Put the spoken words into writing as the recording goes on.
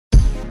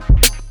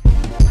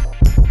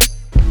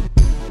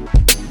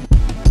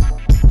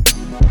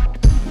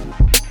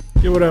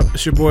Yo, what up?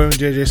 It's your boy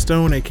JJ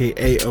Stone,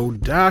 aka O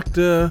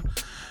Doctor,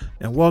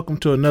 and welcome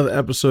to another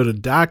episode of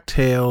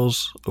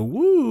DocTales.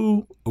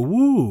 Woo,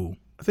 woo.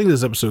 I think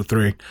this is episode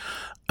 3.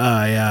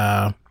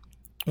 I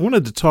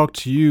wanted to talk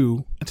to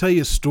you and tell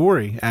you a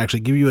story, actually,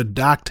 give you a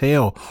doc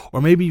tale,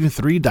 or maybe even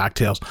 3 doc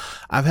tales.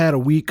 I've had a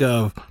week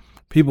of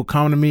people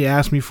coming to me,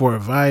 ask me for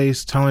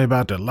advice, telling me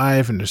about their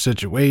life and their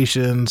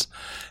situations,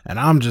 and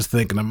I'm just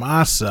thinking to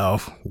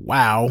myself,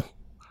 wow,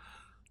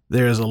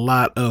 there's a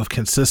lot of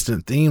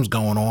consistent themes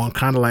going on,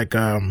 kind of like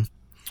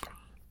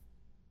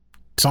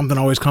something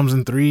always comes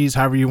in threes,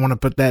 however you want to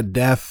put that,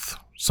 death,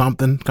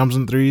 something comes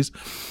in threes.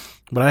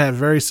 But I had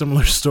very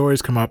similar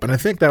stories come up, and I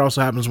think that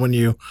also happens when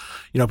you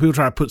know, people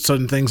try to put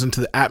certain things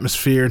into the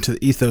atmosphere, into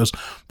the ethos.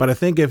 But I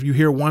think if you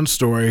hear one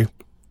story,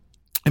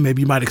 and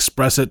maybe you might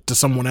express it to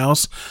someone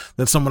else,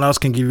 then someone else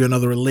can give you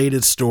another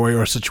related story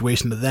or a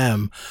situation to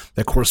them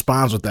that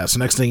corresponds with that. So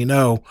next thing you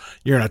know,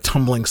 you're in a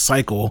tumbling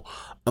cycle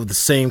of the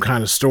same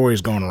kind of stories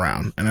going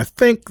around. And I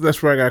think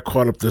that's where I got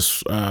caught up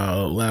this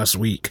last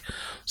week.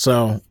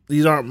 So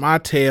these aren't my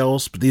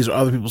tales, but these are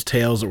other people's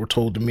tales that were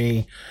told to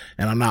me,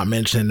 and I'm not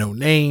mentioning no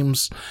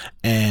names,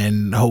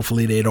 and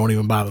hopefully they don't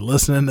even bother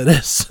listening to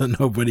this so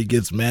nobody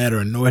gets mad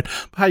or annoyed.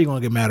 But how you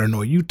gonna get mad or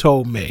annoyed? You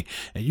told me,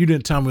 and you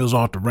didn't tell me it was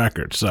off the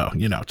record. So,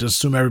 you know, just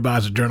assume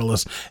everybody's a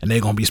journalist and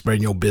they're gonna be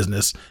spreading your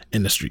business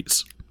in the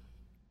streets.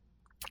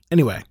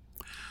 Anyway,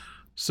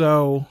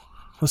 so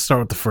let's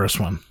start with the first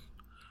one.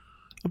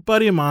 A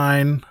buddy of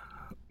mine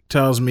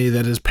tells me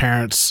that his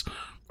parents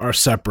are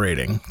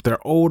separating. They're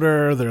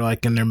older. They're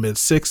like in their mid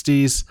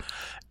 60s,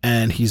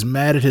 and he's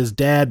mad at his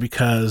dad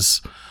because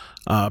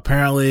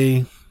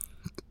apparently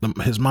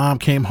his mom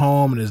came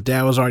home and his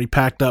dad was already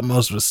packed up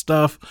most of his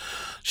stuff.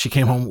 She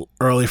came home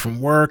early from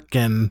work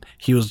and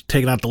he was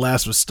taking out the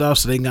last of his stuff.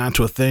 So they got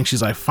into a thing.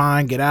 She's like,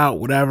 fine, get out,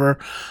 whatever.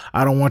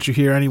 I don't want you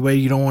here anyway.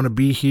 You don't want to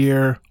be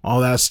here, all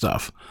that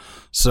stuff.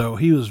 So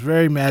he was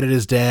very mad at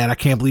his dad. I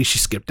can't believe she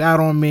skipped out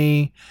on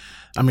me.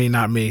 I mean,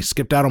 not me,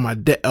 skipped out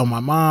on on my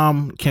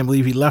mom. Can't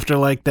believe he left her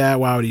like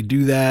that. Why would he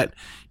do that?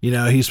 You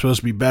know, he's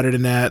supposed to be better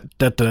than that.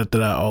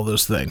 All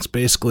those things.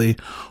 Basically,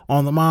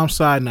 on the mom's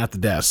side, not the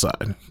dad's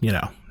side. You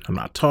know, I'm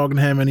not talking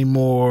to him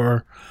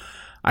anymore.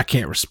 I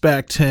can't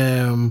respect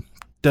him.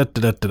 Down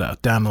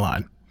the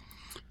line.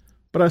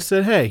 But I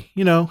said, hey,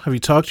 you know, have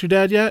you talked to your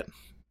dad yet?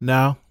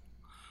 No.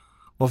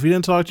 Well, if you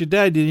didn't talk to your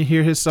dad, didn't you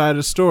hear his side of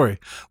the story?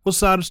 What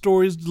side of the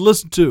story is to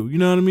listen to? You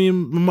know what I mean?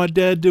 My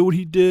dad did what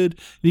he did,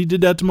 and he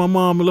did that to my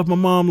mom and left my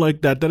mom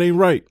like that. That ain't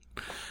right.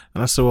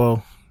 And I said,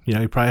 well, you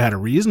know, he probably had a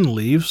reason to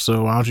leave,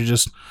 so why don't you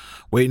just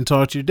wait and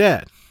talk to your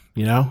dad?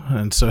 You know?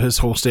 And so his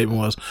whole statement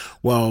was,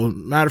 well,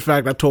 matter of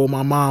fact, I told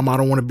my mom I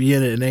don't want to be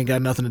in it, and it ain't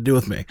got nothing to do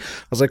with me.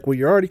 I was like, well,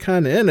 you're already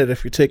kind of in it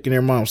if you're taking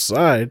your mom's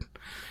side.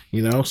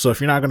 You know? So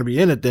if you're not going to be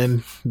in it,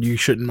 then you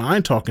shouldn't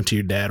mind talking to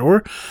your dad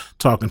or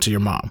talking to your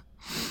mom.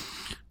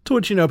 To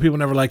which, you know, people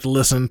never like to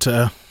listen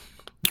to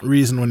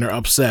reason when they're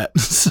upset.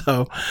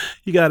 So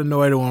he got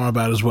annoyed at him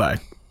about his way.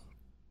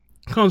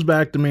 Comes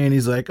back to me and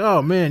he's like,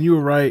 oh man, you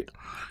were right.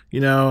 You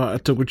know, I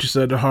took what you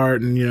said to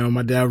heart, and, you know,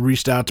 my dad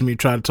reached out to me,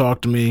 tried to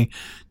talk to me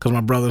because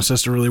my brother and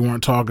sister really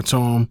weren't talking to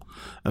him.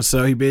 And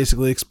so he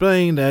basically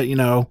explained that, you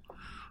know,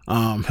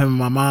 him and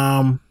my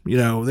mom, you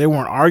know, they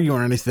weren't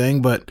arguing or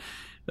anything, but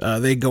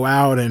they'd go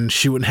out and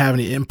she wouldn't have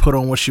any input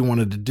on what she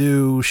wanted to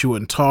do. She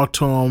wouldn't talk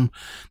to him.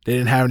 They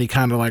didn't have any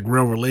kind of like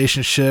real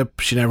relationship.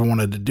 She never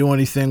wanted to do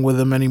anything with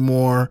him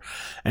anymore.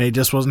 And he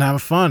just wasn't having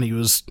fun.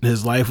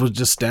 His life was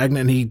just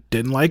stagnant and he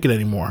didn't like it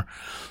anymore.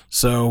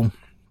 So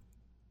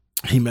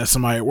he met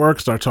somebody at work,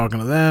 started talking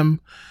to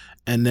them.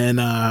 And then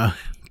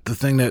the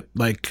thing that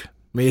like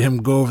made him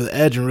go over the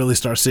edge and really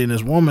start seeing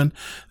this woman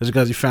is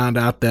because he found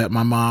out that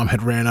my mom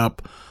had ran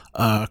up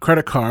a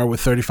credit card with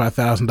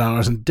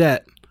 $35,000 in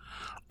debt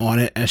on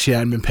it, and she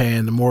hadn't been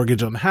paying the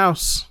mortgage on the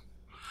house,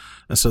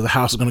 and so the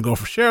house is going to go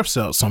for sheriff's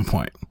sale at some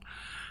point.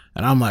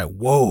 And I'm like,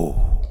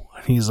 whoa.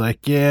 And he's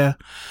like, yeah. And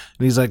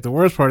he's like, the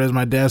worst part is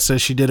my dad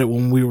says she did it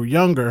when we were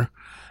younger,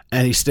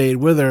 and he stayed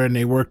with her, and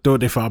they worked through it.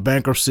 They filed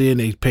bankruptcy, and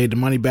they paid the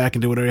money back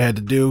and did whatever they had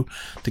to do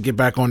to get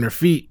back on their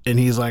feet. And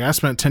he's like, I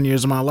spent 10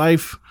 years of my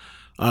life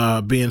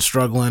being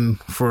struggling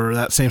for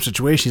that same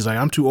situation. He's like,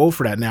 I'm too old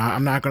for that now.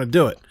 I'm not going to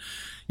do it,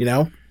 you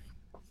know?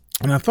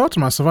 And I thought to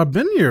myself, I've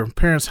been to your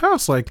parents'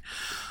 house. Like,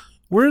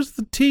 where's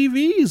the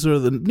TVs or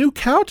the new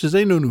couches?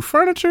 Ain't no new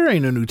furniture.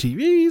 Ain't no new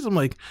TVs. I'm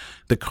like,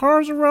 the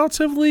cars are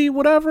relatively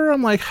whatever.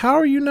 I'm like, how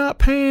are you not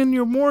paying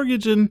your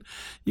mortgage and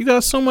you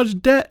got so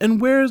much debt,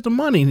 and where's the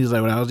money? And he's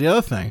like, well, that was the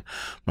other thing.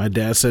 My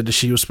dad said that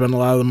she was spending a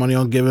lot of the money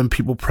on giving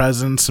people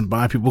presents and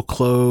buying people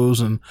clothes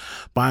and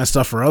buying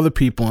stuff for other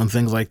people and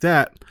things like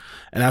that.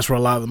 And that's where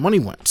a lot of the money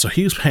went. So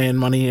he was paying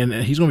money, and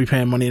he's going to be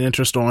paying money and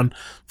interest on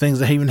things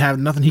that he even have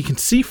nothing he can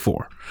see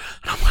for.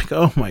 And I'm like,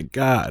 oh my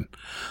God.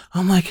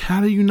 I'm like,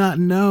 how do you not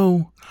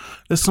know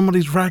that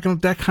somebody's racking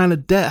up that kind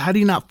of debt? How do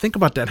you not think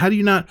about that? How do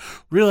you not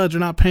realize you're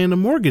not paying the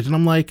mortgage? And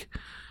I'm like,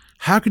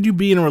 how could you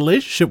be in a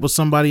relationship with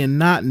somebody and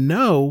not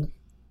know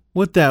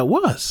what that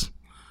was?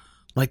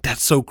 Like,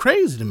 that's so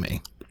crazy to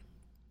me.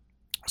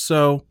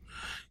 So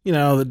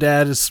the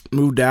dad is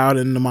moved out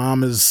and the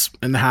mom is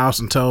in the house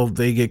until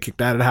they get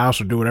kicked out of the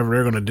house or do whatever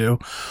they're going to do.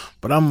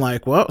 But I'm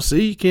like, well,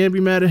 see, you can't be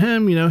mad at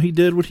him. He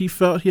did what he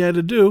felt he had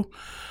to do.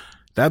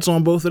 That's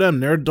on both of them.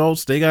 They're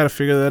adults. They got to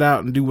figure that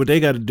out and do what they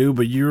got to do.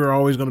 But you're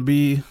always going to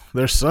be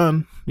their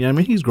son.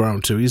 He's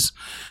grown too. He's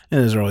in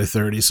his early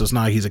 30s, so it's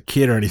not like he's a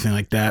kid or anything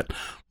like that.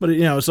 But,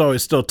 it's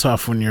always still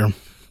tough when your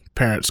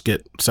parents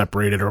get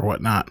separated or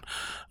whatnot,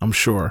 I'm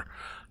sure.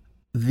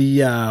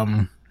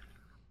 That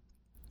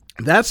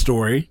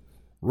story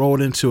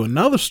rolled into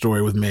another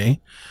story with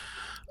me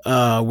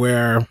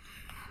where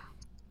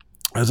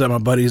I was at my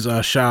buddy's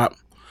shop.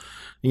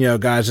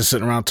 Guys just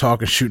sitting around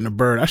talking, shooting a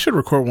bird. I should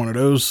record one of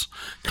those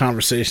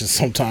conversations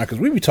sometime because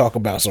we be talking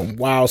about some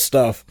wild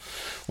stuff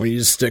when you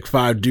just stick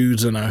 5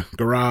 dudes in a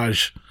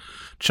garage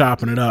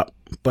chopping it up.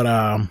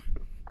 But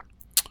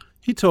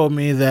he told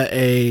me that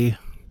a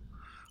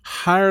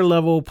higher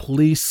level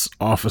police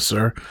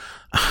officer,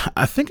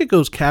 I think it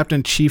goes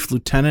captain, chief,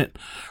 lieutenant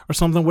or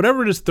something,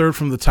 whatever it is, third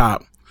from the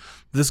top,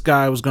 this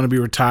guy was going to be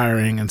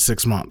retiring in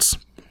 6 months.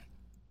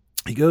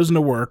 He goes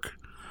into work.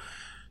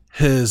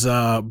 His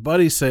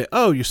buddies say,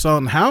 "Oh, you're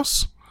selling the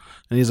house?"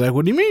 And he's like,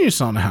 "What do you mean you're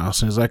selling the house?"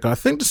 And he's like, "I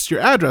think this is your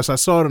address. I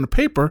saw it in the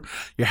paper.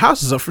 Your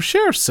house is up for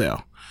sheriff's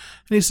sale."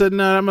 And he said,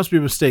 "No, that must be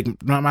a mistake.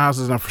 My house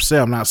is not for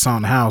sale. I'm not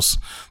selling the house.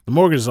 The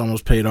mortgage is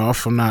almost paid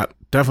off. I'm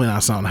definitely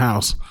not selling the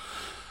house."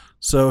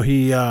 So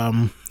he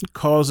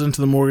calls into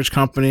the mortgage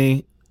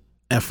company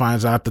and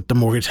finds out that the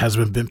mortgage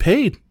hasn't been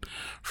paid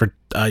for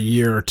a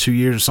year or 2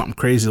 years or something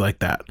crazy like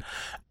that.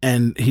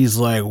 And he's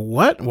like,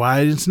 "What?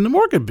 Why isn't the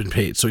mortgage been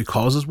paid?" So he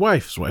calls his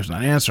wife. His wife's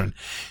not answering.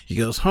 He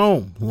goes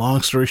home.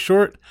 Long story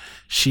short,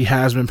 she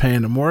has been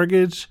paying the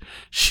mortgage.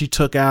 She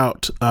took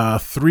out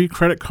 3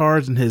 credit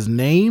cards in his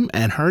name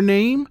and her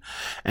name,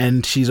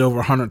 and she's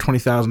over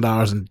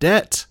 $120,000 in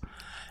debt.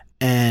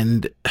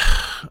 And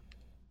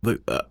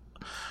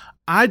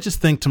I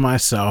just think to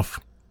myself,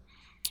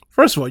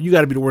 first of all, you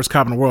got to be the worst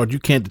cop in the world. You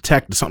can't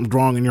detect that something's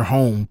wrong in your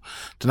home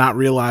to not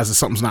realize that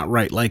something's not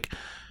right. Like,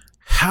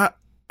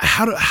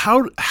 how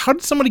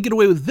did somebody get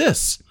away with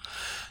this?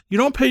 You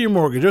don't pay your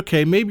mortgage.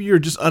 Okay, maybe you're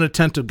just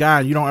unattentive guy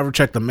and you don't ever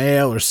check the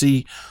mail or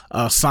see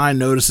sign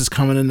notices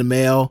coming in the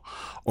mail,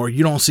 or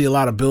you don't see a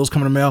lot of bills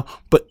coming in the mail.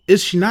 But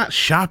is she not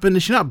shopping?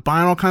 Is she not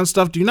buying all kinds of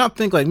stuff? Do you not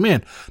think like,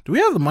 man, do we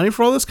have the money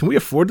for all this? Can we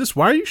afford this?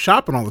 Why are you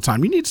shopping all the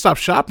time? You need to stop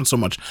shopping so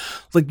much.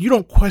 Like, you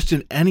don't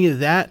question any of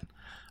that.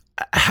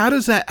 How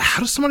does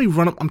somebody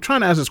run up? I'm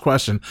trying to ask this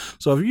question.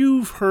 So if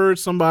you've heard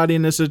somebody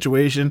in this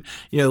situation,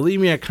 leave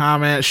me a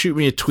comment, shoot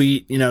me a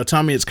tweet,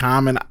 tell me it's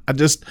common. I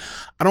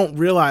don't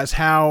realize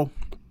how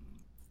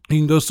you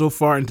can go so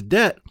far into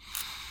debt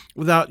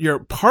without your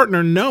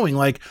partner knowing.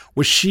 Like,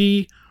 was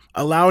she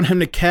allowing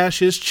him to cash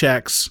his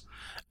checks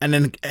and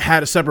then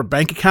had a separate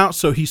bank account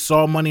so he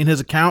saw money in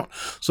his account,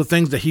 so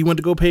things that he went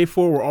to go pay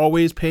for were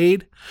always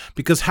paid?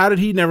 Because how did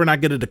he never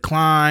not get a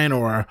decline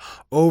or a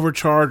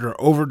overcharge or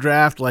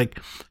overdraft?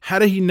 Like, how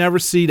did he never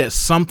see that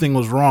something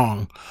was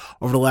wrong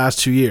over the last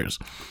 2 years?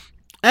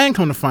 And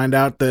come to find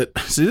out that,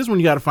 see, this is when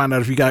you got to find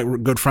out if you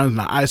got good friends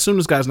now. I assume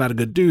this guy's not a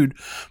good dude,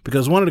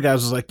 because one of the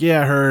guys was like,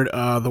 "Yeah, I heard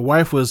the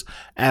wife was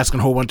asking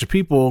a whole bunch of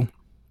people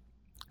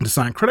to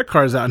sign credit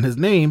cards out in his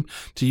name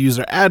to use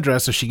their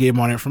address if she gave him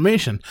all the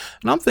information."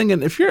 And I'm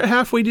thinking, if you're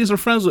halfway decent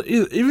friends with,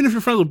 even if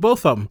you're friends with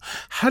both of them,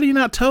 how do you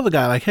not tell the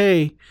guy, like,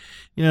 "Hey,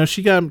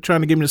 she got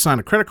trying to get me to sign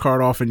a credit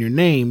card off in your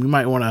name. You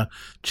might want to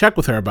check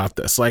with her about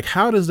this." Like,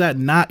 how does that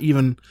not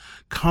even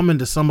come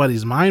into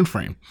somebody's mind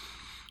frame?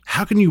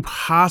 How can you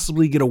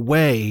possibly get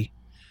away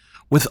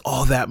with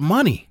all that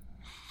money?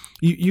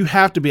 You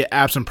have to be an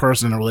absent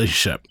person in a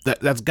relationship.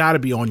 That's got to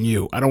be on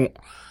you.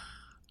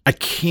 I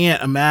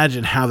can't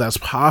imagine how that's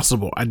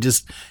possible.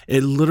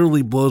 It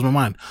literally blows my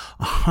mind.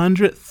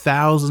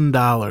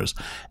 $100,000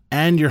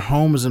 and your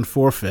home is in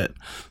forfeit.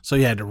 So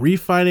you had to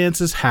refinance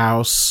his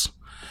house,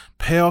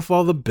 pay off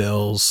all the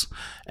bills.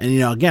 And,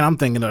 again, I'm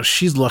thinking,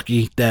 she's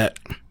lucky that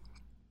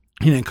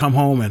he didn't come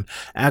home and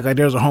act like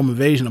there's a home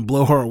invasion and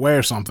blow her away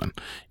or something,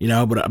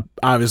 but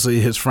obviously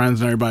his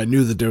friends and everybody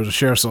knew that there was a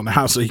sheriff in the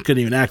house, so he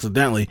couldn't even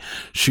accidentally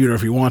shoot her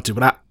if he wanted to.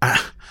 But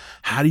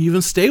how do you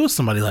even stay with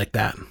somebody like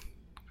that?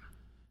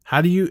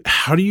 How do you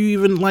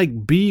even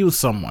like be with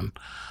someone?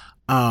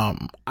 I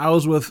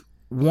was with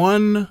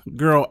one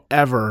girl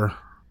ever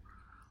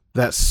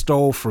that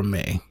stole from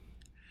me,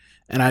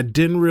 and I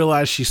didn't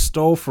realize she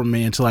stole from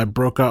me until I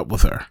broke up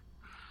with her.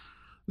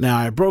 Now,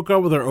 I broke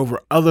up with her over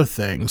other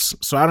things,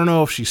 so I don't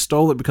know if she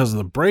stole it because of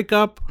the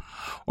breakup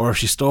or if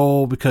she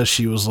stole because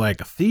she was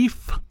like a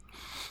thief.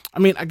 I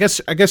mean, I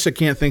guess I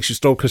can't think she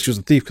stole because she was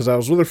a thief, because I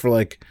was with her for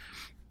like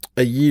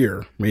a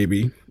year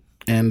maybe,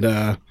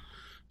 and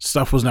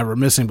stuff was never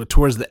missing. But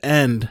towards the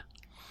end,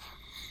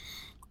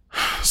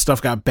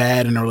 stuff got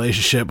bad in a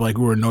relationship. Like,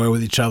 we were annoyed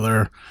with each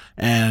other,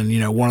 and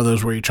one of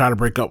those where you try to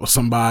break up with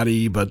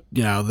somebody, but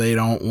they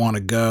don't want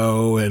to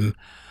go, and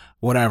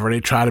whatever, they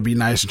try to be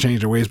nice and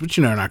change their ways, but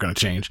they're not going to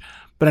change.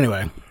 But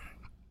anyway,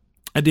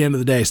 at the end of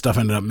the day, stuff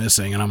ended up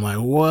missing, and I'm like,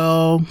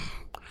 well,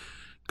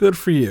 Good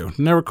for you.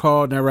 Never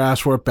called, never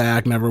asked for it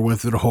back, never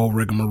went through the whole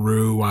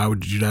rigmarole. Why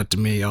would you do that to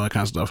me? All that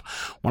kind of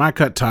stuff. When I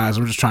cut ties,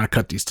 I'm just trying to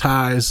cut these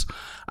ties.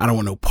 I don't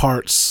want no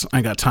parts. I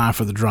ain't got time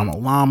for the drama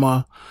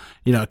llama.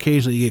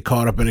 Occasionally you get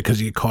caught up in it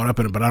because you get caught up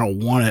in it, but I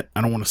don't want it.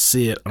 I don't want to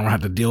see it. I don't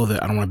have to deal with it.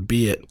 I don't want to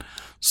be it.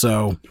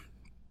 So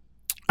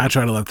I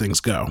try to let things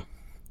go.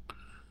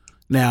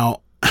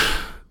 Now,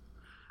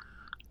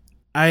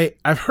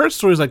 I've heard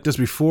stories like this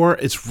before.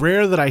 It's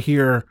rare that I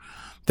hear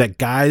that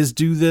guys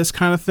do this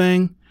kind of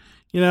thing.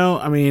 In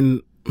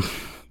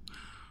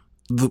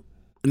the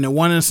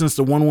one instance,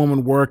 the one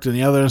woman worked, and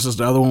the other instance,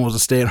 the other one was a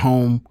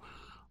stay-at-home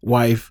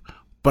wife.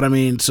 But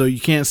so you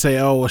can't say,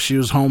 oh, well, she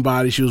was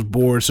homebody, she was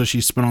bored, so she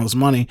spent all this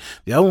money.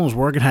 The other one was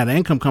working, had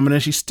income coming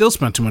in, she still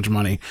spent too much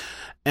money.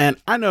 And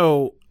I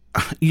know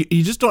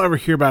you just don't ever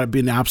hear about it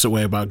being the opposite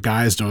way, about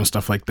guys doing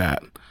stuff like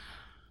that.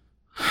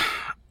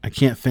 I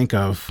can't think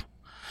of.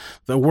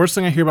 The worst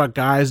thing I hear about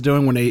guys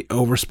doing when they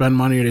overspend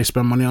money or they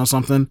spend money on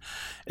something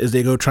is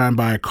they go try and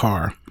buy a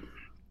car.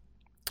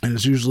 And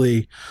it's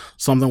usually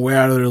something way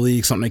out of their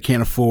league, something they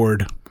can't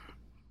afford.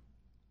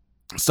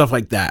 Stuff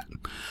like that.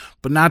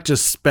 But not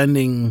just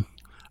spending.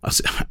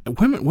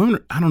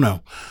 Women, I don't know.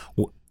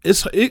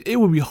 It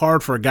would be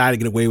hard for a guy to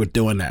get away with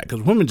doing that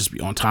because women just be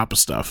on top of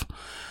stuff.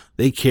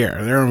 They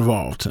care. They're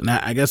involved. And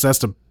I guess that's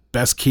the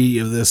best key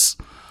of this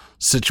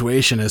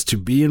situation, is to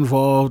be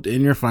involved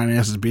in your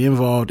finances, be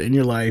involved in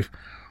your life,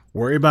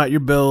 worry about your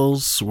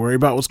bills, worry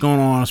about what's going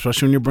on,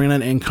 especially when you're bringing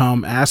in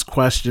income, ask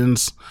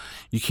questions.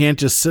 You can't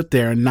just sit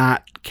there and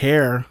not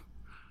care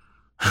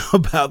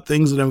about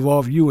things that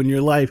involve you in your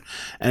life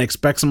and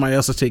expect somebody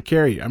else to take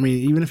care of you.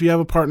 Even if you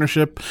have a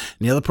partnership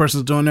and the other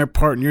person's doing their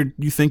part and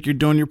you think you're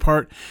doing your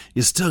part,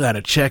 you still got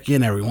to check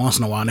in every once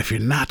in a while. And if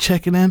you're not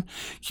checking in,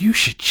 you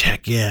should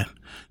check in.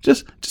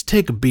 Just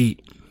take a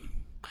beat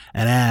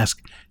and ask,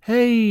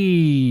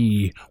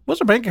 hey,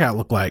 what's our bank account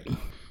look like?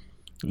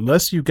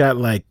 Unless you got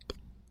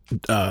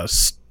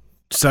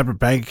separate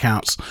bank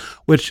accounts,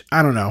 which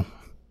I don't know.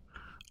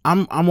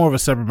 I'm more of a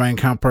separate bank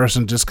account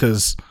person just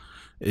because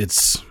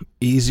it's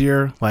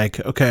easier.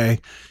 Okay,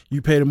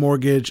 you pay the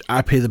mortgage,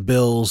 I pay the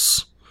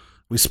bills.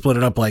 We split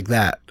it up like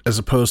that, as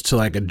opposed to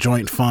a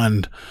joint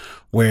fund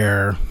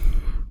where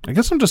I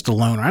guess I'm just a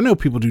loner. I know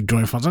people do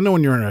joint funds. I know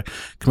when you're in a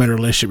committed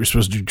relationship, you're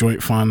supposed to do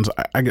joint funds.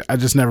 I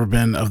just never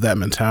been of that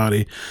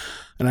mentality.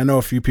 And I know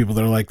a few people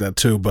that are like that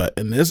too. But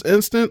in this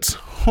instance,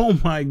 oh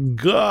my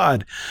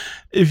God,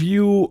 if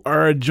you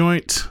are a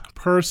joint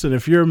person,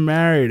 if you're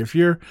married, if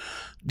you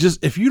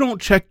don't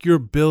check your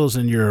bills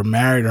and you're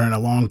married or in a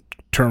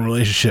long-term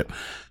relationship,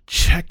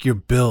 check your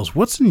bills.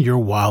 What's in your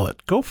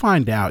wallet? Go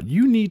find out.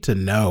 You need to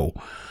know.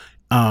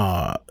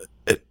 I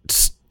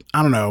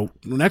don't know.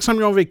 Next time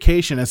you're on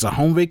vacation, it's a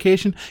home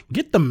vacation,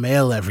 get the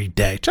mail every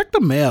day. Check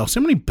the mail. See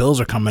how many bills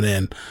are coming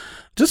in.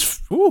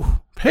 Just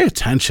pay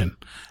attention.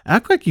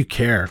 Act like you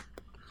care.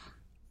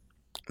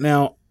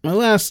 Now, my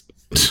last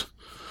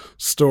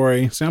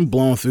story. See, I'm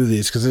blowing through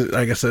these because,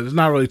 like I said, there's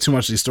not really too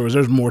much of these stories.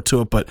 There's more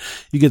to it, but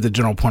you get the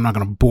general point. I'm not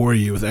going to bore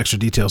you with extra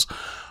details.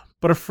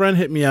 But a friend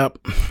hit me up.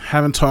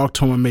 Haven't talked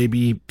to him in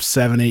maybe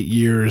 7-8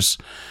 years.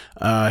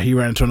 He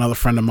ran into another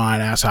friend of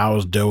mine, asked how I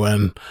was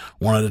doing,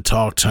 wanted to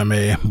talk to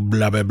me,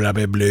 blah, blah, blah,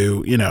 blah,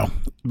 blah.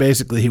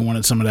 Basically he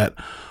wanted some of that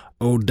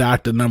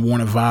Dr. Number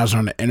One Advisor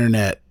on the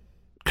internet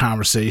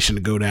conversation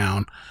to go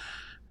down.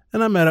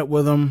 And I met up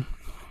with him.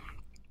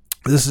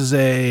 This is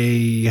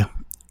a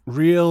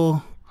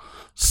real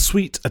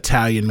sweet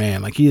Italian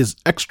man. He is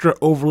extra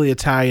overly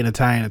Italian.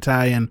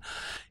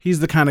 He's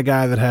the kind of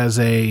guy that has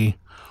a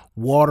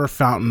water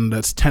fountain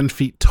that's 10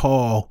 feet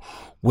tall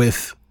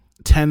with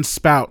 10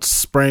 spouts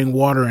spraying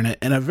water in it,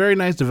 and a very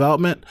nice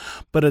development,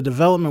 but a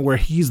development where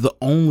he's the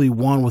only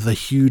one with a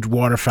huge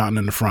water fountain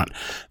in the front.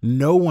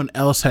 No one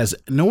else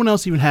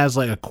even has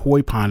a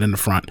koi pond in the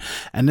front.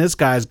 And this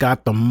guy's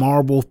got the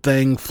marble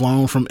thing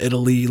flown from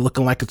Italy,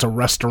 looking like it's a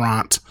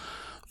restaurant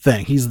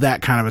thing. He's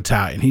that kind of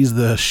Italian. He's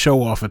the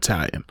show off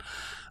Italian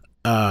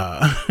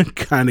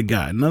kind of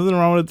guy. Nothing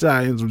wrong with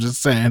Italians. I'm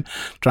just saying,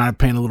 trying to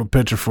paint a little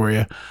picture for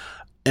you.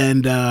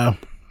 And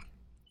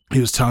he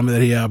was telling me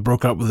that he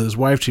broke up with his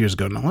wife 2 years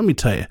ago. Now, let me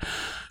tell you,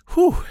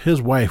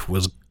 his wife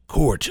was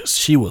gorgeous.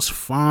 She was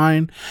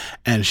fine,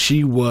 and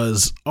she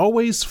was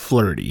always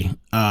flirty.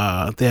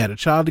 They had a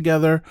child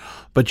together,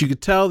 but you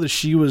could tell that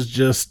she was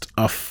just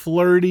a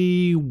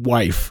flirty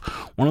wife.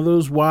 One of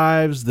those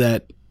wives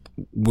that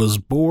was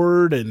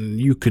bored, and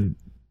you could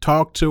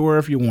talk to her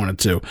if you wanted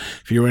to,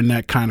 if you were in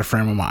that kind of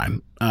frame of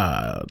mind.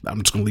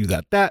 I'm just going to leave that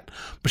at that.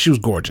 But she was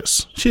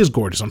gorgeous. She is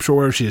gorgeous. I'm sure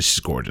wherever she is, she's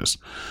gorgeous.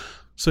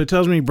 So he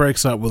tells me he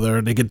breaks up with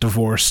her. They get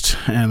divorced.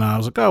 And I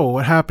was like, oh, well,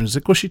 what happened? He's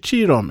like, well, she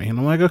cheated on me. And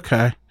I'm like,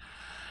 okay.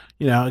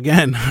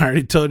 Again, I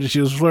already told you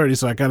she was flirty,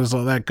 so I kind of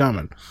saw that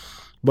coming.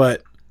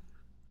 But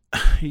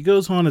he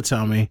goes on to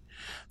tell me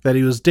that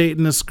he was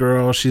dating this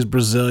girl. She's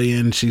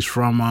Brazilian. She's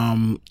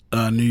from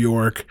New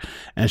York.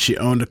 And she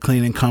owned a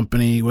cleaning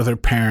company with her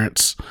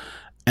parents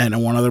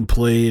and one other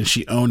employee, and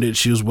she owned it.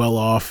 She was well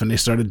off, and they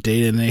started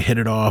dating, and they hit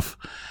it off.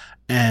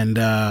 And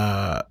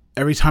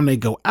every time they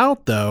go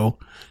out, though,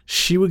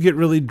 she would get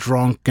really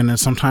drunk, and then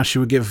sometimes she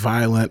would get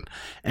violent.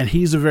 And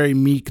he's a very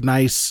meek,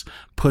 nice,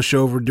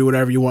 pushover, do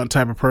whatever you want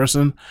type of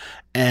person.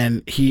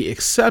 And he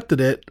accepted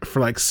it for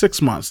like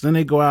 6 months. Then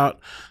they go out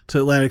to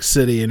Atlantic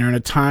City, and they're in a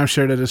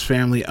timeshare that his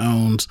family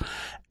owns.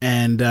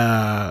 And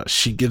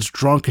she gets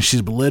drunk and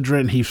she's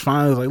belligerent. And he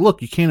finally was like,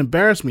 look, you can't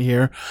embarrass me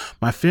here.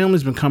 My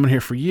family's been coming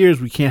here for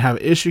years. We can't have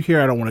an issue here.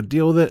 I don't want to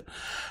deal with it.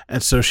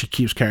 And so she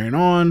keeps carrying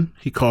on.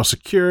 He calls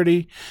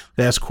security.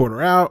 They escort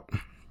her out.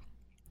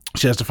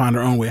 She has to find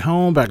her own way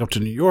home, back up to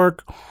New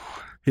York.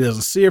 He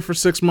doesn't see her for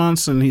 6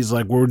 months. And he's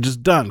like, we're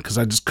just done, because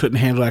I just couldn't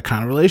handle that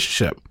kind of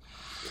relationship.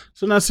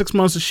 So now 6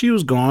 months that she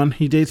was gone,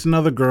 he dates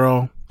another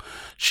girl.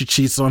 She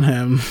cheats on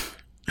him.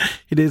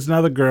 He dates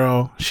another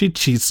girl. She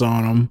cheats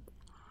on him.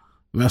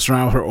 Mess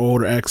around with her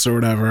older ex or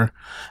whatever.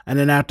 And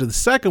then after the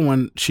second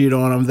one cheated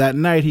on him, that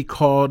night he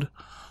called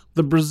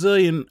the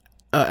Brazilian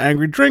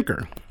angry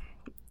drinker.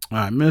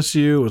 I miss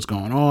you. What's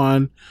going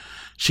on?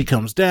 She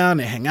comes down.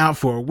 They hang out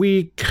for a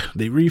week.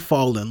 They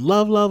re-fall in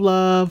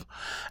love.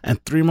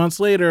 And 3 months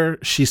later,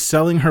 she's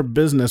selling her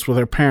business with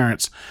her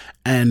parents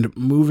and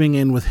moving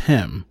in with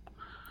him.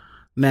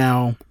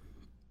 Now,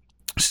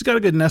 she's got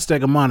a good nest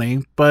egg of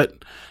money,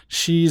 but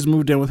she's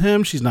moved in with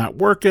him. She's not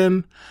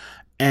working.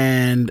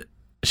 And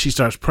she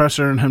starts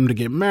pressuring him to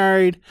get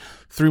married.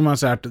 3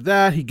 months after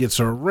that, he gets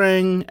her a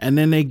ring, and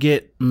then they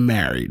get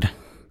married.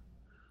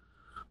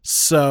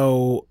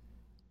 So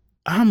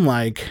I'm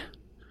like,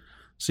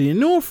 so you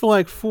knew her for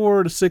like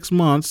 4 to 6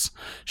 months.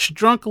 She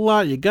drunk a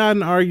lot. You got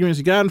in arguments.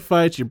 You got in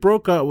fights. You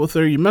broke up with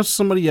her. You messed with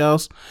somebody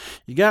else.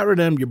 You got rid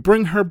of them. You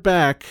bring her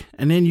back,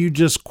 and then you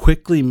just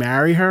quickly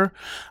marry her.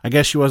 I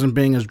guess she wasn't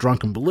being as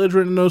drunk and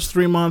belligerent in those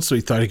 3 months, so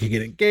he thought he could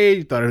get engaged.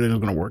 He thought everything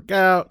was going to work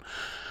out.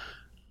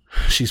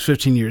 She's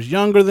 15 years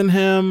younger than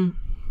him.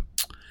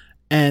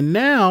 And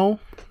now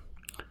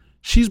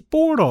she's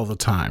bored all the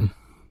time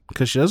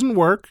because she doesn't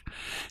work.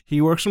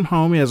 He works from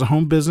home. He has a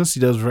home business. He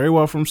does very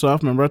well for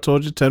himself. Remember I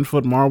told you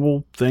 10-foot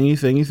marble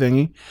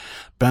thingy.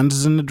 Benz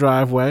is in the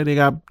driveway. They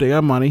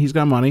got money. He's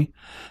got money.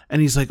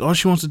 And he's like, all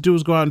she wants to do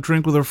is go out and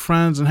drink with her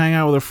friends and hang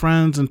out with her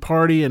friends and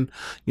party. And,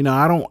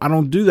 I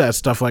don't do that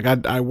stuff. Like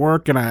I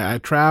work and I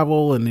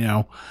travel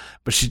and,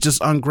 but she's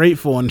just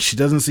ungrateful and she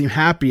doesn't seem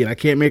happy. And I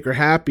can't make her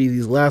happy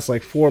these last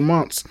like 4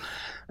 months.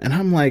 And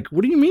I'm like,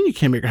 what do you mean you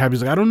can't make her happy?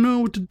 He's like, I don't know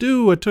what to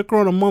do. I took her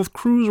on a month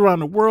cruise around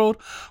the world.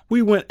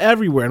 We went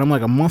everywhere. And I'm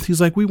like, a month?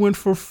 He's like, we went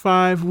for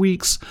 5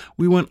 weeks.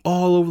 We went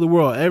all over the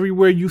world.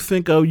 Everywhere you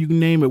think of, you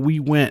name it, we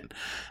went.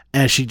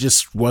 And she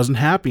just wasn't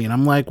happy. And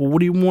I'm like, well, what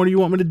do you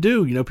want me to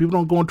do? People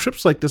don't go on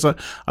trips like this.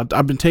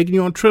 I've been taking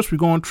you on trips. We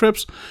go on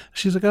trips.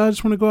 She's like, I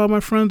just want to go out with my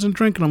friends and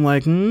drink. And I'm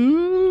like,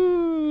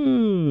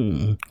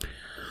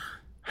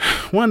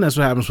 One, that's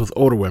what happens with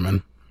older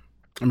women.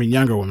 I mean,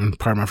 younger women,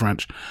 pardon my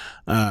French.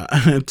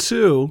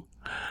 Two,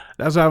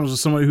 that's what happens with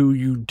somebody who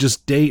you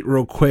just date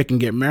real quick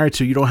and get married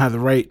to. You don't have the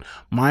right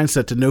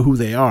mindset to know who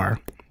they are.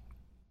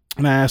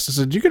 And I asked, I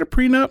said, did you get a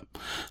prenup?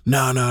 No,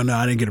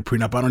 I didn't get a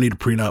prenup. I don't need a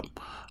prenup.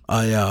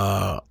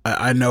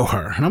 I know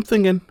her. And I'm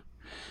thinking,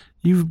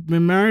 you've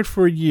been married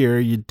for a year.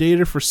 You dated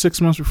her for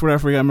 6 months before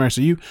you got married.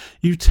 So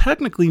you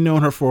technically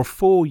known her for a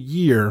full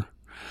year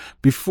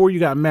before you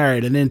got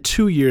married. And then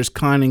 2 years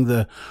counting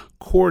the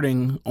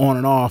courting on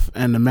and off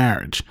and the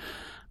marriage.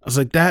 I was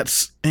like,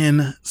 that's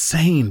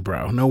insane,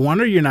 bro. No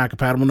wonder you're not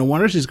compatible. No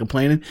wonder she's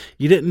complaining.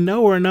 You didn't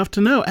know her enough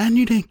to know. And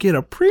you didn't get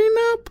a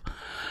prenup.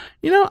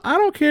 I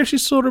don't care if she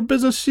sold her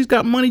business. She's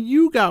got money.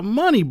 You got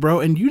money, bro.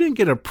 And you didn't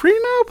get a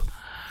prenup.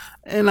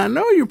 And I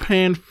know you're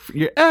paying for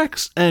your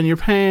ex and you're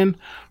paying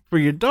for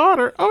your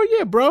daughter. Oh,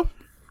 yeah, bro.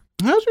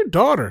 How's your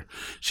daughter?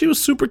 She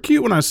was super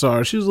cute when I saw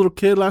her. She was a little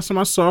kid last time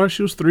I saw her.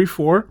 She was 3,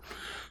 4.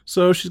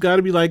 So she's got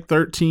to be like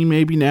 13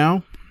 maybe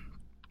now.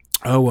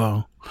 Oh,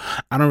 well,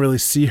 I don't really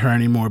see her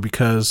anymore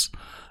because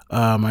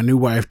my new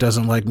wife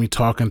doesn't like me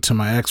talking to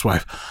my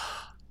ex-wife.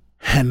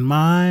 And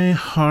my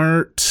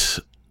heart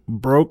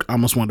broke. I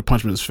almost wanted to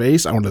punch him in his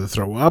face. I wanted to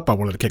throw up. I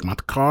wanted to kick him out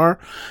the car.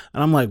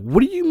 And I'm like,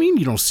 what do you mean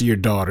you don't see your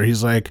daughter?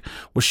 He's like,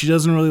 well, she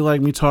doesn't really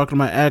like me talking to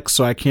my ex,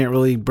 so I can't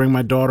really bring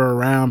my daughter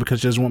around because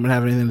she doesn't want me to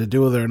have anything to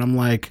do with her. And I'm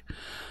like,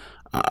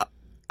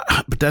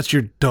 but that's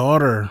your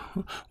daughter.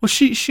 Well,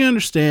 she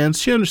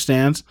understands. She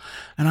understands.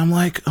 And I'm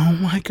like, oh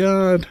my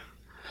God.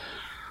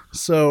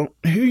 So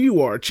here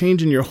you are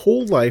changing your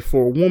whole life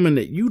for a woman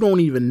that you don't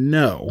even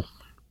know.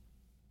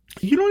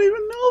 You don't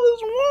even know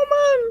this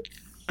woman.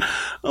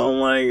 Oh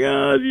my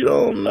God, you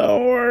don't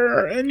know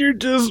her. And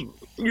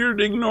you're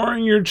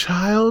ignoring your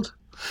child.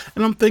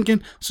 And I'm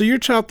thinking, so your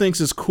child thinks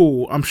it's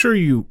cool. I'm sure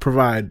you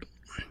provide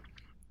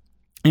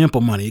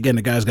ample money. Again,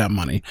 the guy's got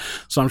money.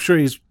 So I'm sure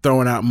he's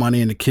throwing out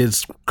money and the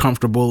kid's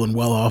comfortable and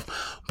well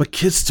off. But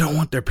kids still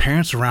want their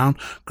parents around.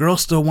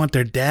 Girls still want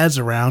their dads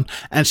around.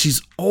 And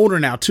she's older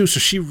now too. So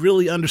she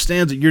really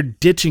understands that you're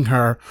ditching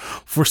her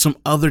for some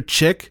other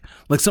chick.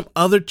 Like some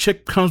other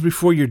chick comes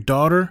before your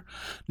daughter.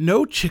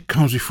 No chick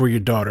comes before your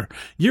daughter.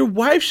 Your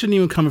wife shouldn't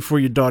even come before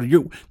your daughter.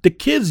 The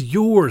kid's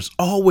yours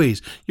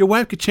always. Your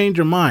wife could change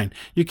her mind.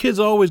 Your kid's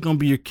always going to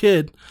be your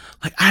kid.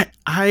 Like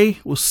I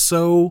was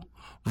so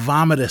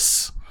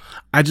vomitous.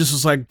 I just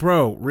was like,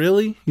 bro,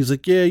 really? He's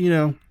like, yeah,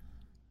 And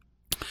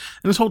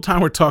this whole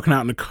time we're talking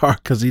out in the car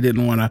because he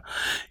didn't want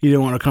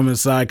to come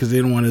inside because he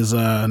didn't want his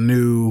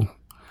new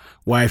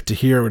wife to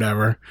hear or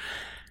whatever.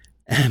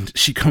 And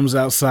she comes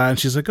outside and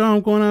she's like, oh,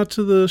 I'm going out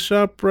to the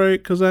shop, right?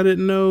 Because I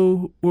didn't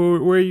know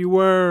where you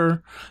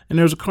were. And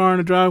there was a car in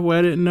the driveway.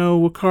 I didn't know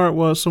what car it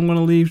was, so I'm going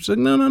to leave. She's like,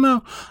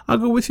 no. I'll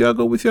go with you. And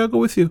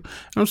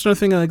I'm starting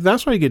thinking, like,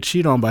 that's why you get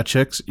cheated on by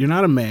chicks. You're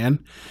not a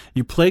man.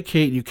 You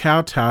placate, you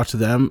kowtow to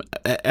them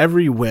at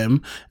every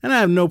whim. And I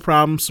have no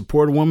problem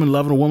supporting a woman,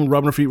 loving a woman,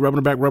 rubbing her feet, rubbing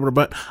her back, rubbing her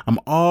butt. I'm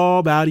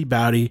all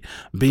bowdy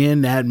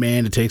being that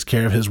man that takes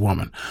care of his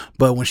woman.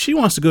 But when she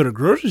wants to go to the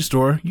grocery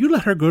store, you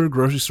let her go to the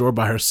grocery store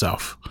by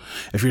herself.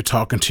 If you're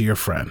talking to your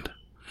friend.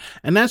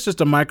 And that's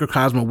just a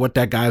microcosm of what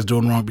that guy's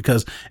doing wrong,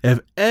 because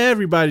if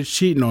everybody's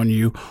cheating on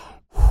you,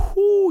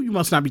 you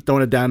must not be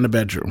throwing it down in the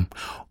bedroom,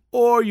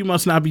 or you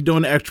must not be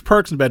doing the extra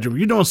perks in the bedroom.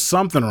 You're doing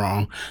something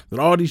wrong, that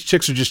all these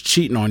chicks are just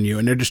cheating on you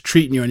and they're just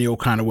treating you in the old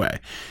kind of way.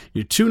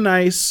 You're too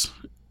nice.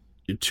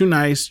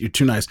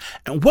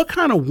 And what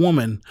kind of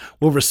woman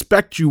will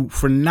respect you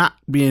for not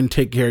being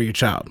taking care of your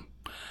child?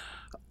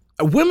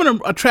 Women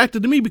are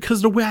attracted to me because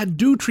of the way I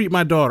do treat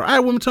my daughter. I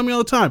have women tell me all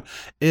the time,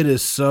 it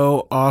is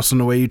so awesome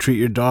the way you treat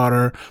your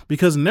daughter,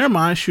 because in their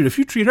mind, shoot, if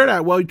you treat her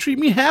that well, you treat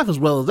me half as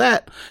well as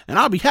that, and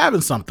I'll be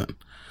having something.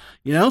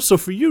 So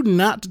for you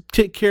not to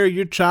take care of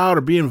your child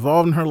or be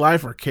involved in her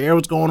life or care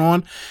what's going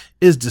on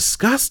is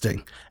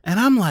disgusting. And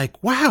I'm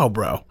like, wow,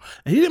 bro.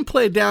 And he didn't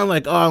play it down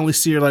like, oh, I only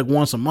see her like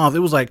once a month. It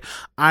was like,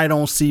 I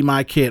don't see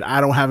my kid. I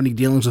don't have any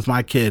dealings with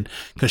my kid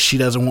because she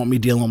doesn't want me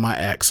dealing with my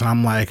ex. And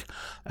I'm like,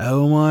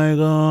 oh my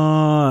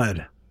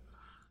God,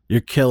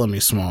 you're killing me,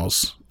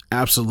 Smalls.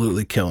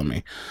 Absolutely killing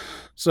me.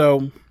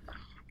 So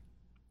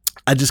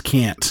I just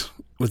can't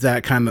with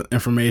that kind of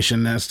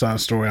information. That's not a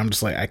story. I'm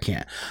just like, I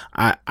can't.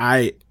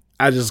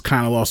 I just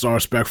kind of lost all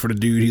respect for the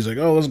dude. He's like,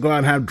 oh, let's go out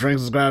and have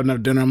drinks. Let's go out and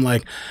have dinner. I'm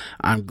like,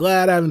 I'm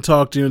glad I haven't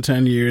talked to you in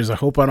 10 years. I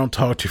hope I don't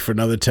talk to you for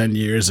another 10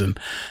 years. And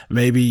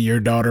maybe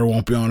your daughter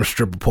won't be on a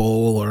stripper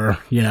pole or,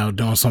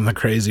 doing something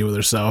crazy with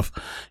herself.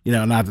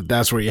 Not that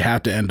that's where you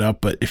have to end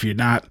up. But if you're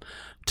not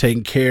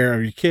taking care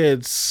of your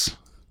kids,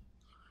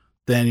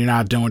 then you're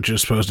not doing what you're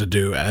supposed to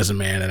do as a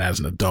man and as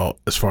an adult,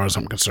 as far as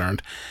I'm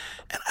concerned.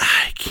 And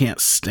I can't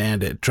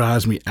stand it. It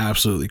drives me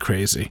absolutely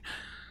crazy.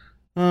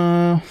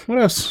 What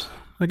else?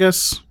 I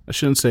guess I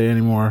shouldn't say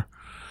anymore.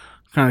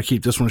 Kind of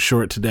keep this one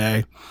short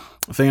today.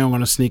 I think I'm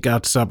going to sneak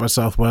out to South by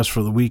Southwest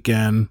for the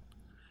weekend,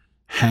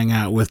 hang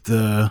out with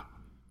the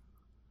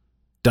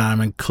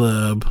Diamond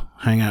Club,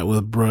 hang out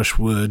with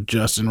Brushwood,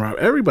 Justin, Rob,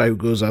 everybody who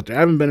goes out there. I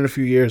haven't been in a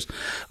few years.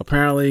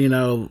 Apparently,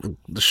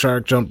 the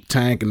shark jumped the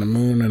tank and the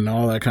moon and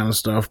all that kind of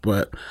stuff,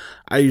 but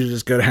I usually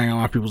just go to hang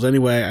out with people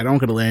anyway. I don't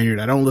get a lanyard.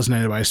 I don't listen to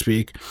anybody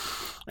speak.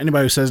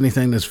 Anybody who says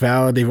anything that's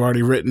valid, they've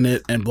already written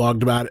it and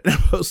blogged about it and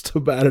posted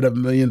about it a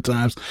million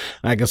times.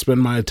 I can spend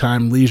my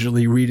time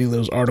leisurely reading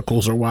those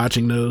articles or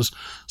watching those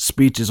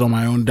speeches on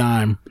my own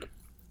dime.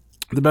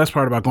 The best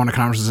part about going to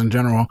conferences in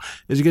general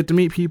is you get to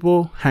meet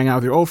people, hang out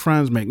with your old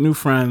friends, make new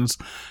friends,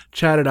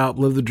 chat it out,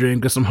 live the dream,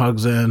 get some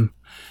hugs in.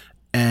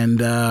 And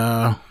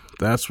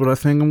that's what I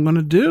think I'm going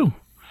to do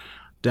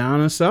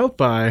down in South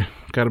by.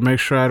 Got to make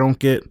sure I don't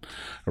get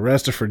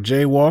arrested for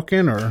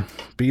jaywalking or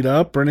beat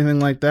up or anything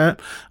like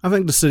that. I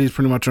think the city's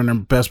pretty much on their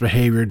best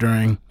behavior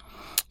during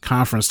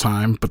conference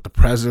time, but the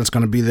president's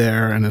going to be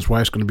there and his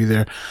wife's going to be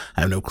there.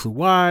 I have no clue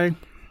why.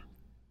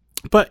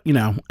 But,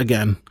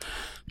 again,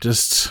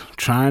 just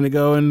trying to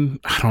go, and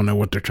I don't know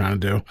what they're trying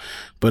to do,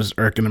 but it's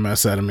irking the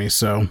mess out of me.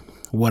 So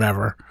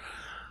whatever.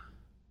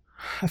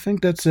 I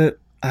think that's it.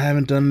 I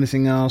haven't done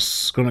anything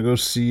else. Going to go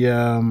see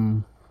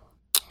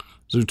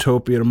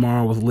Zootopia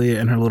tomorrow with Leah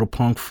and her little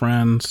punk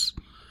friends.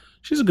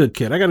 She's a good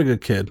kid. I got a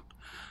good kid.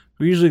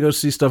 We usually go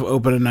see stuff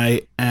open at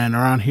night, and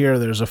around here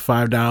there's a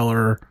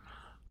 $5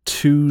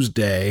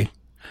 Tuesday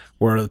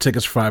where the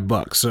tickets are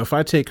 $5. So if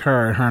I take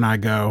her and I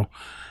go,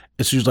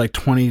 it's usually like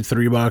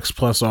 $23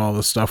 plus all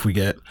the stuff we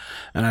get.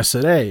 And I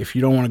said, hey, if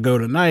you don't want to go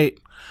tonight,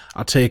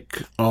 I'll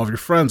take all of your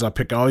friends. I'll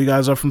pick all you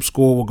guys up from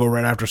school. We'll go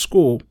right after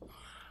school.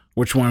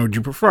 Which one would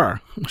you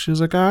prefer? She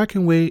was like, I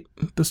can wait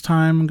this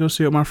time and go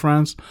see it with my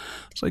friends.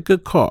 It's like,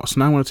 good call. So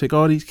now I'm going to take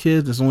all these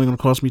kids. It's only going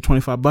to cost me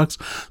 $25,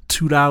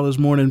 $2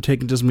 more than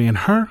taking just me and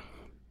her.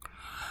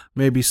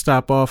 Maybe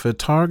stop off at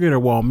Target or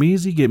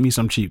Walmeasy, get me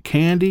some cheap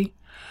candy.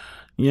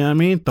 You know what I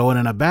mean? Throw it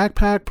in a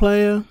backpack,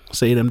 player.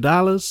 Save them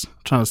dollars.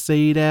 Trying to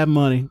save that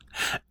money.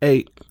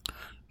 Hey,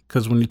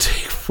 Because when you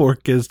take 4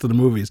 kids to the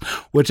movies,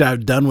 which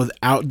I've done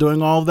without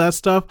doing all of that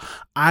stuff,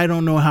 I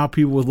don't know how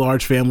people with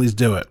large families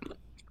do it.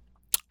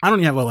 I don't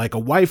even have a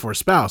wife or a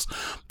spouse,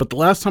 but the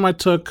last time I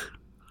took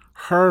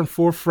her and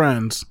 4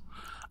 friends,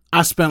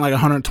 I spent like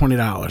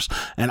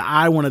 $120, and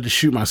I wanted to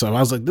shoot myself.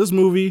 I was like, this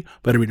movie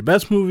better be the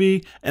best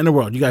movie in the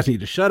world. You guys need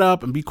to shut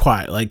up and be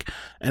quiet.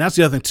 And that's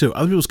the other thing too.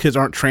 Other people's kids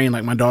aren't trained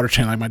like my daughter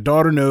trained. Like my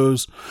daughter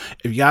knows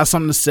if you got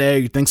something to say,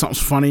 you think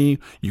something's funny,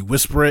 you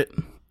whisper it,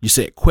 you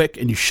say it quick,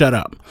 and you shut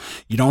up.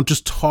 You don't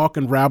just talk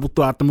and rabble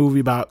throughout the movie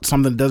about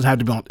something that doesn't have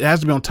to be on. It has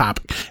to be on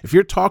topic. If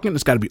you're talking,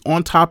 it's got to be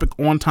on topic,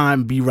 on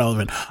time, be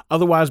relevant.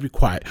 Otherwise, be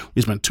quiet.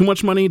 We spent too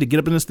much money to get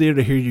up in this theater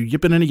to hear you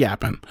yipping and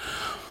yapping.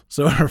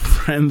 So her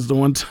friends, the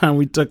one time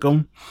we took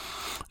them,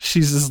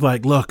 she's just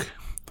like, look,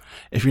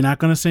 if you're not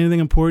going to say anything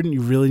important,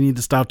 you really need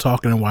to stop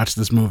talking and watch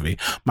this movie.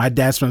 My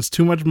dad spends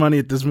too much money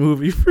at this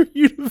movie for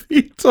you to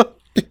be talking.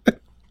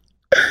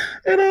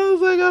 And I was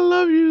like, I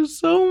love you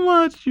so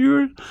much.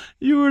 You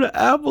were the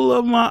apple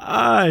of my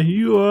eye.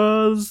 You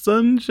are the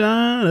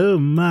sunshine of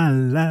my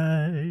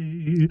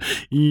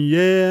life.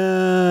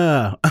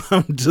 Yeah.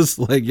 I'm just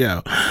like,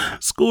 yo,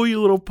 school you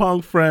little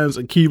punk friends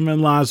and keep them in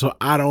line so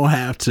I don't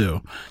have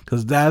to.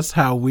 Because that's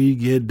how we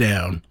get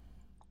down.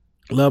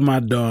 Love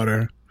my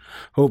daughter.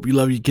 Hope you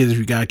love your kids if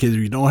you got kids.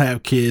 If you don't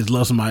have kids,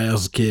 love somebody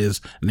else's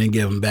kids and then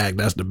give them back.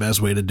 That's the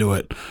best way to do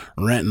it.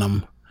 Renting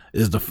them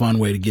is the fun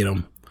way to get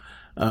them.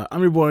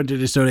 I'm your boy,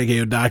 DJ Stone,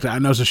 aka Doctor. I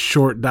know it's a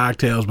short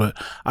DocTales, but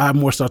I have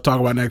more stuff to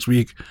talk about next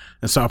week,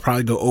 and so I'll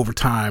probably go over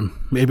time.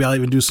 Maybe I'll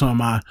even do some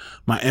of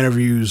my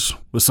interviews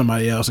with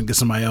somebody else and get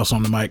somebody else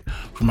on the mic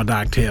for my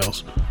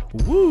DocTales.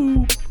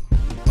 Woo!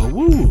 Oh,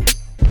 woo!